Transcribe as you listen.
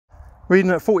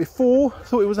Reading at 44,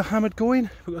 thought it was a hammered coin.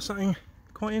 We've got something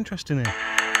quite interesting here.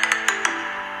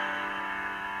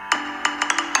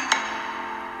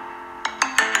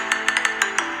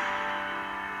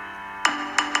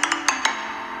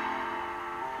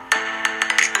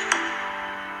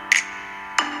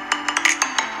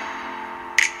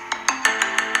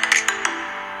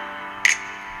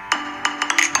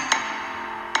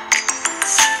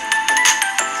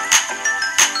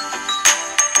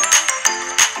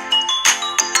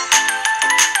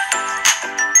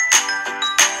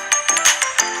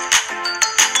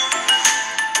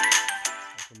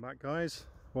 Guys,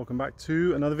 welcome back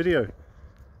to another video.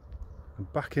 I'm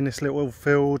back in this little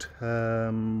field.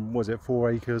 Was it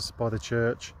 4 acres by the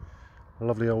church? A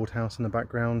lovely old house in the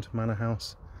background, manor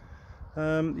house.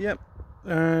 Yep.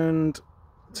 And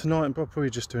tonight I'm probably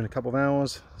just doing a couple of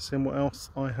hours, seeing what else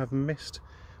I have missed.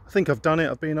 I think I've done it.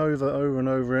 I've been over and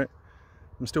over it.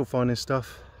 I'm still finding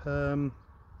stuff.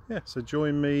 Yeah. So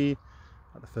join me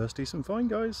at the first decent find,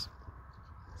 guys.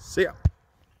 See ya.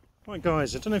 Right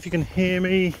guys, I don't know if you can hear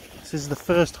me. This is the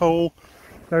first hole,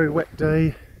 very wet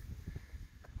day,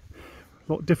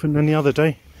 a lot different than the other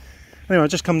day. Anyway, I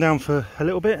just come down for a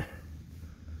little bit.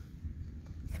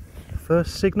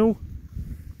 First signal.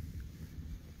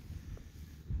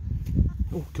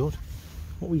 Oh god,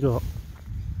 what we got?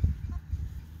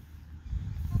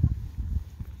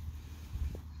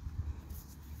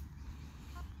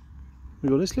 We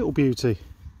got this little beauty.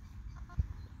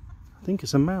 I think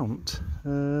it's a mount.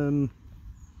 I'm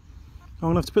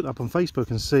gonna have to put that up on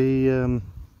Facebook and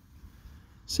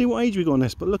see what age we got on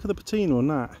this. But look at the patina on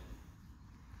that.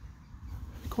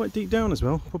 Quite deep down as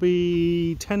well,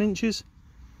 probably 10 inches.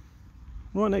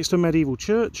 Right next to a medieval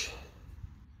church.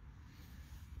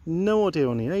 No idea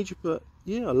on the age, but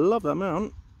yeah, I love that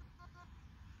mount.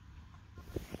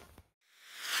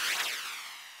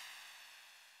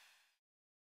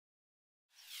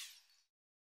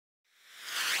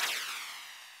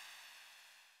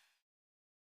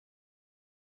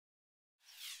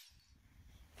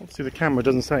 Obviously the camera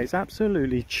doesn't say, it's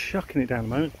absolutely chucking it down at the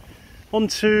moment. On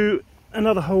to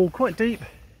another hole, quite deep.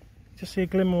 Just see a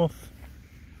glimmer off.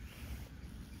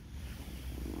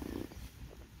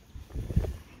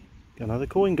 Got another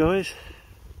coin, guys.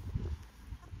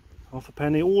 Half a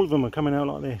penny, all of them are coming out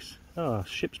like this. Ah,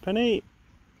 ship's penny.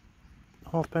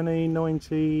 Half penny,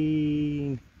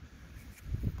 19,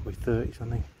 probably 30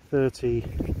 something.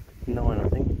 39 I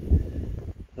think.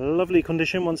 Lovely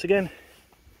condition once again.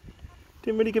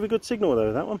 Didn't really give a good signal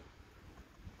though, that one.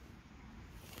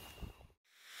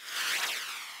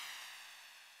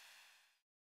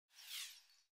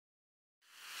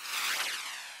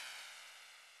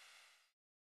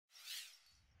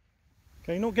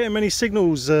 Okay, not getting many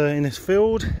signals in this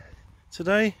field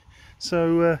today.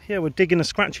 So yeah, we're digging the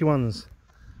scratchy ones.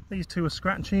 These two are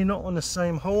scratchy, not on the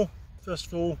same hole. First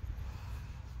of all,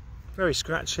 very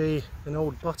scratchy, an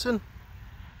old button.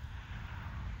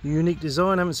 Unique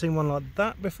design, I haven't seen one like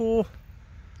that before.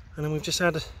 And then we've just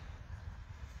had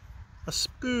a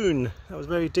spoon that was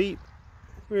very deep,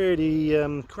 really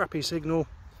crappy signal.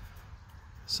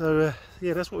 So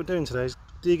yeah, that's what we're doing today, is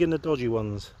digging the dodgy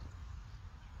ones.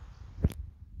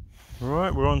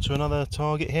 Right, we're on to another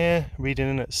target here,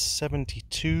 reading in at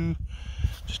 72.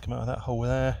 Just come out of that hole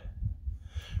there,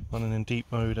 running in deep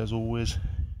mode as always.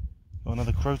 Got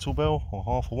another crotal bell, or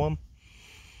half a one.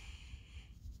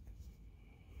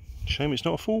 Shame it's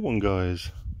not a full one,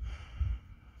 guys.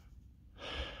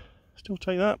 Still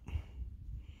take that.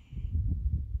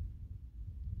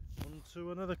 On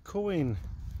to another coin.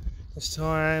 This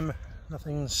time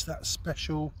nothing's that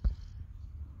special.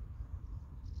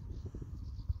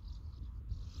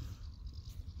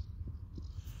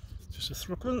 Just a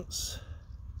threepence.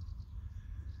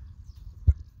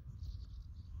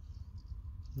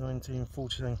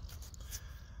 1940.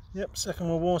 Yep, Second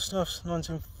World War stuff,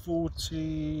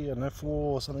 1940, I don't know, 4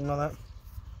 or something like that.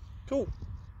 Cool.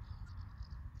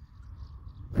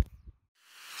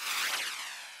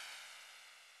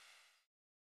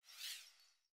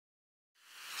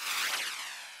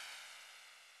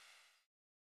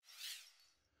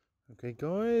 Okay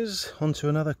guys, on to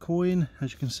another coin,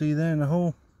 as you can see there in the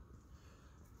hole.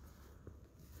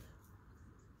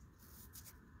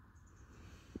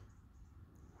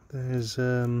 There's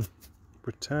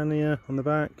Britannia on the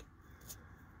back.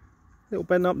 Little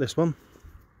bent up, this one.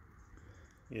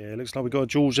 Yeah, it looks like we've got a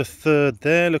George III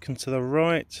there, looking to the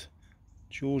right.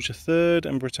 George III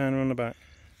and Britannia on the back.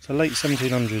 So late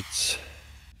 1700s.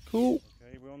 Cool.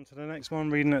 Okay, we're on to the next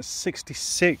one, reading at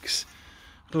 66.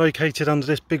 Located under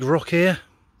this big rock here.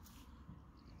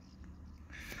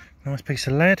 Nice piece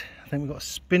of lead. I think we've got a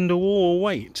spindle or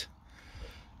weight.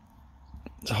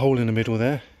 There's a hole in the middle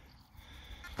there.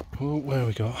 Oh, where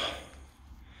we got?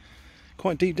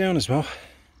 Quite deep down as well.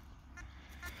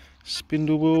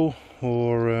 Spindle wheel,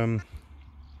 or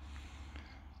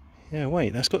yeah,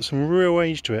 wait, that's got some real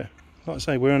age to it. Like I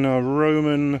say, we're in a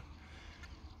Roman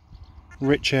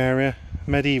rich area,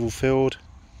 medieval field,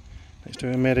 next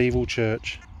to a medieval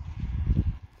church.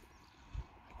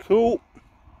 Cool.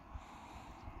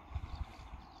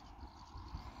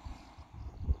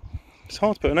 It's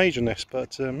hard to put an age on this,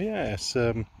 but yeah, it's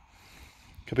could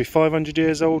be 500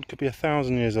 years old, could be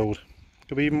 1,000 years old,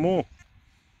 could be even more.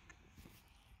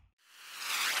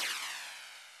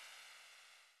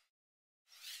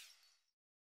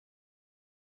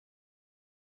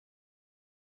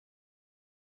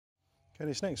 Okay,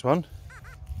 this next one,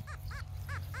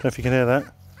 don't know if you can hear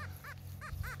that.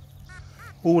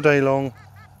 All day long,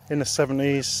 in the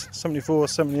 70s, 74,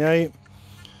 78.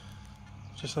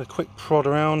 Just a quick prod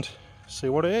around, see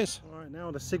what it is. All right,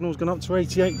 now the signal's gone up to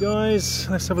 88, guys.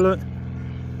 Let's have a look.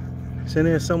 It's in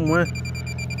here somewhere. What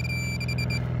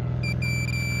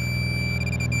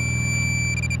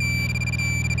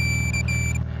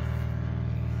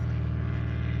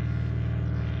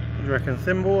do you reckon,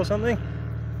 thimble or something?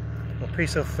 A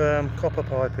piece of copper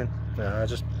piping. Nah,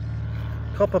 just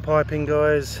copper piping,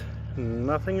 guys.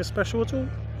 Nothing special at all.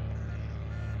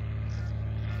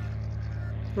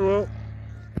 Well,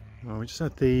 we just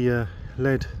had the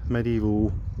lead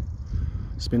medieval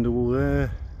spindle wheel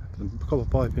there, the copper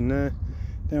piping there,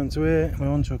 down to here. We're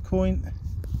onto a coin.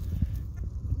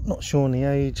 Not sure on the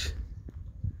age.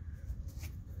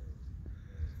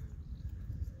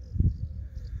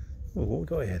 Oh, what we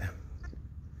got here then?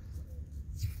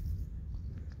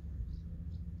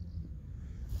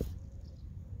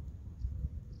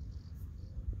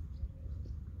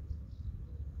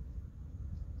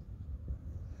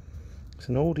 It's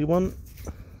an oldie one,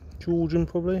 Georgian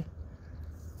probably.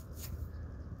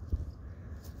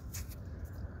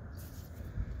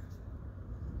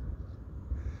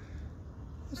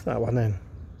 What's that one then?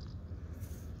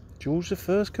 George the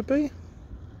First could be?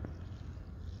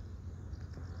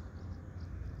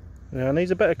 Yeah, it needs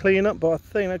a better clean up, but I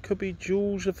think that could be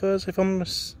George the First if I'm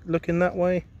looking that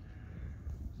way.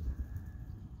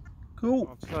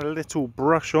 Cool. A little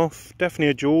brush off, definitely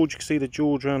a George. You can see the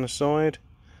George around the side.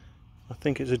 I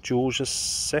think it's a George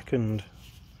II.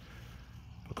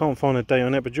 I can't find a date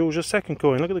on it, but George II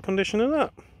coin. Look at the condition of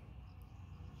that.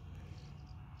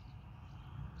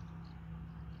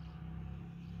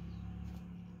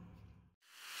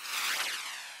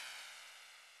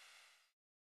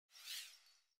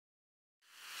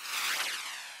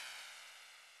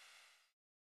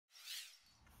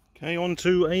 Okay, on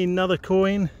to another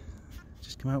coin.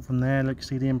 Just come out from there. Look,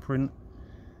 see the imprint.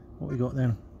 What we got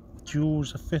then?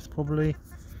 George V probably.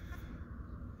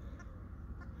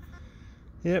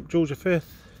 Yep, George V.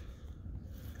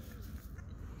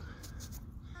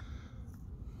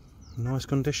 Nice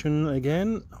condition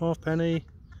again, halfpenny.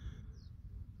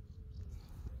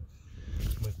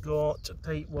 We've got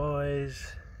date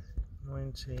wise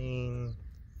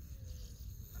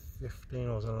 1915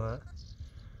 or something like that.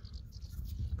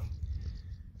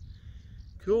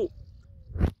 Cool.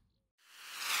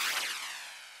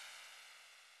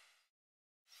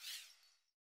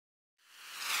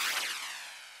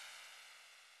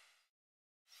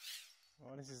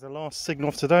 Right, this is the last signal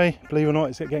of today. Believe it or not,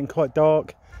 it's getting quite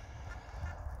dark.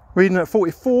 Reading at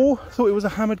 44, thought it was a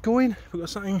hammered coin. We've got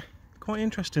something quite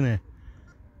interesting here.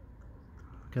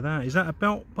 Look at that. Is that a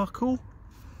belt buckle?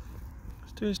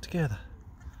 Let's do this together.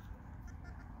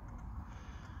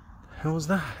 The hell's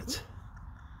that?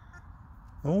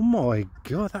 Oh my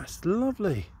god, that's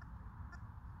lovely.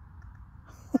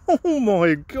 Oh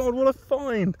my god, what a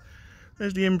find.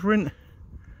 There's the imprint.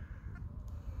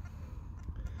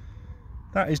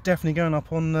 That is definitely going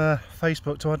up on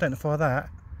Facebook to identify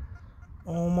that.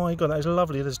 Oh my god, that is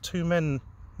lovely. There's two men,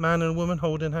 man and a woman,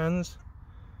 holding hands.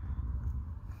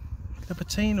 The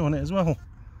patina on it as well.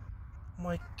 Oh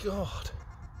my god.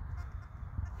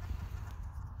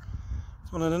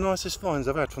 It's one of the nicest finds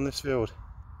I've had from this field.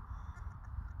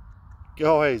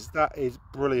 Guys, that is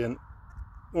brilliant.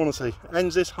 Honestly,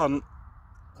 ends this hunt.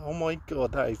 Oh my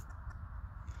god, that is...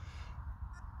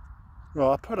 Right,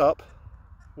 I'll put up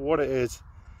what it is.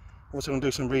 I'm also going to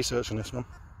do some research on this one.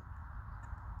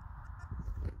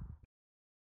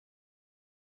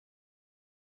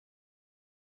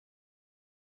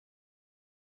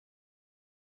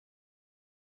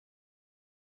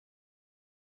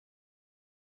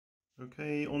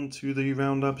 Okay, on to the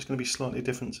roundup. It's going to be slightly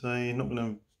different today. I'm not going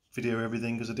to video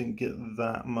everything because I didn't get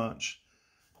that much.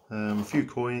 A few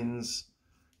coins,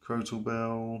 crotal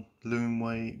bell, loom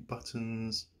weight,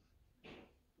 buttons,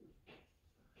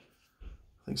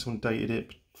 think someone dated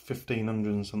it 1500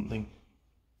 and something.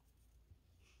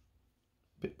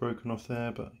 Bit broken off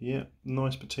there, but yeah,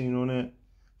 nice patina on it.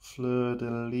 Fleur de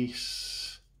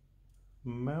Lis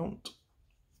mount.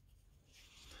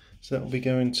 So that will be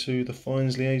going to the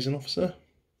Fines Liaison Officer.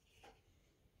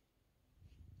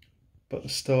 But the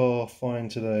star fine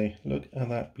today, look at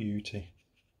that beauty.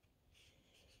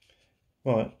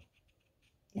 Right,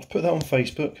 I've put that on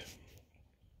Facebook.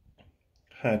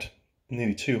 Had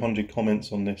nearly 200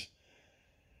 comments on this.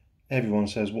 Everyone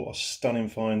says what a stunning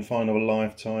find of a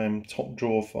lifetime, top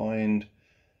drawer find.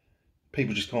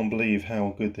 People just can't believe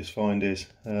how good this find is.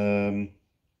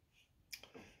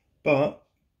 But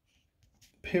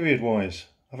period wise,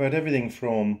 I've had everything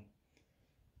from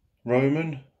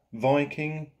Roman,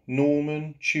 Viking,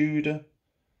 Norman, Tudor.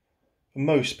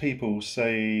 Most people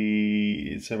say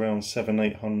it's around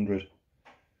 700-800,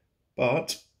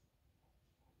 but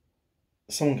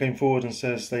someone came forward and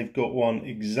says they've got one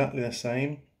exactly the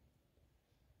same,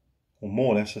 or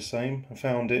more or less the same. I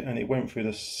found it and it went through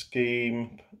the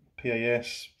scheme,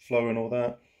 PAS, flow and all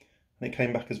that, and it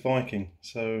came back as Viking.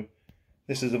 So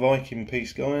this is the Viking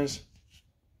piece, guys.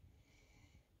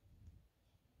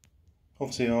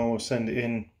 Obviously I will send it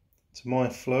in to my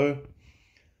flow,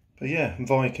 but yeah,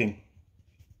 Viking.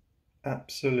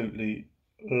 Absolutely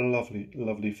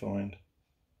lovely find,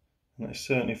 and that's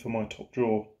certainly for my top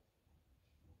drawer.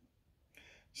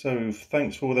 So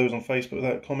thanks for all those on Facebook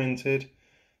that commented.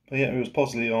 But yeah, it was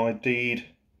positively ID'd.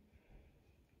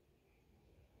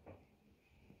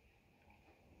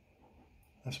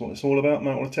 That's what it's all about,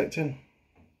 metal detecting.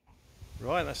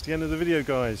 Right, that's the end of the video,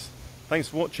 guys. Thanks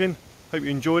for watching. Hope you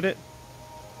enjoyed it.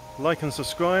 Like and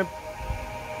subscribe.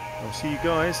 I'll see you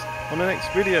guys on the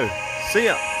next video. See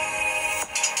ya!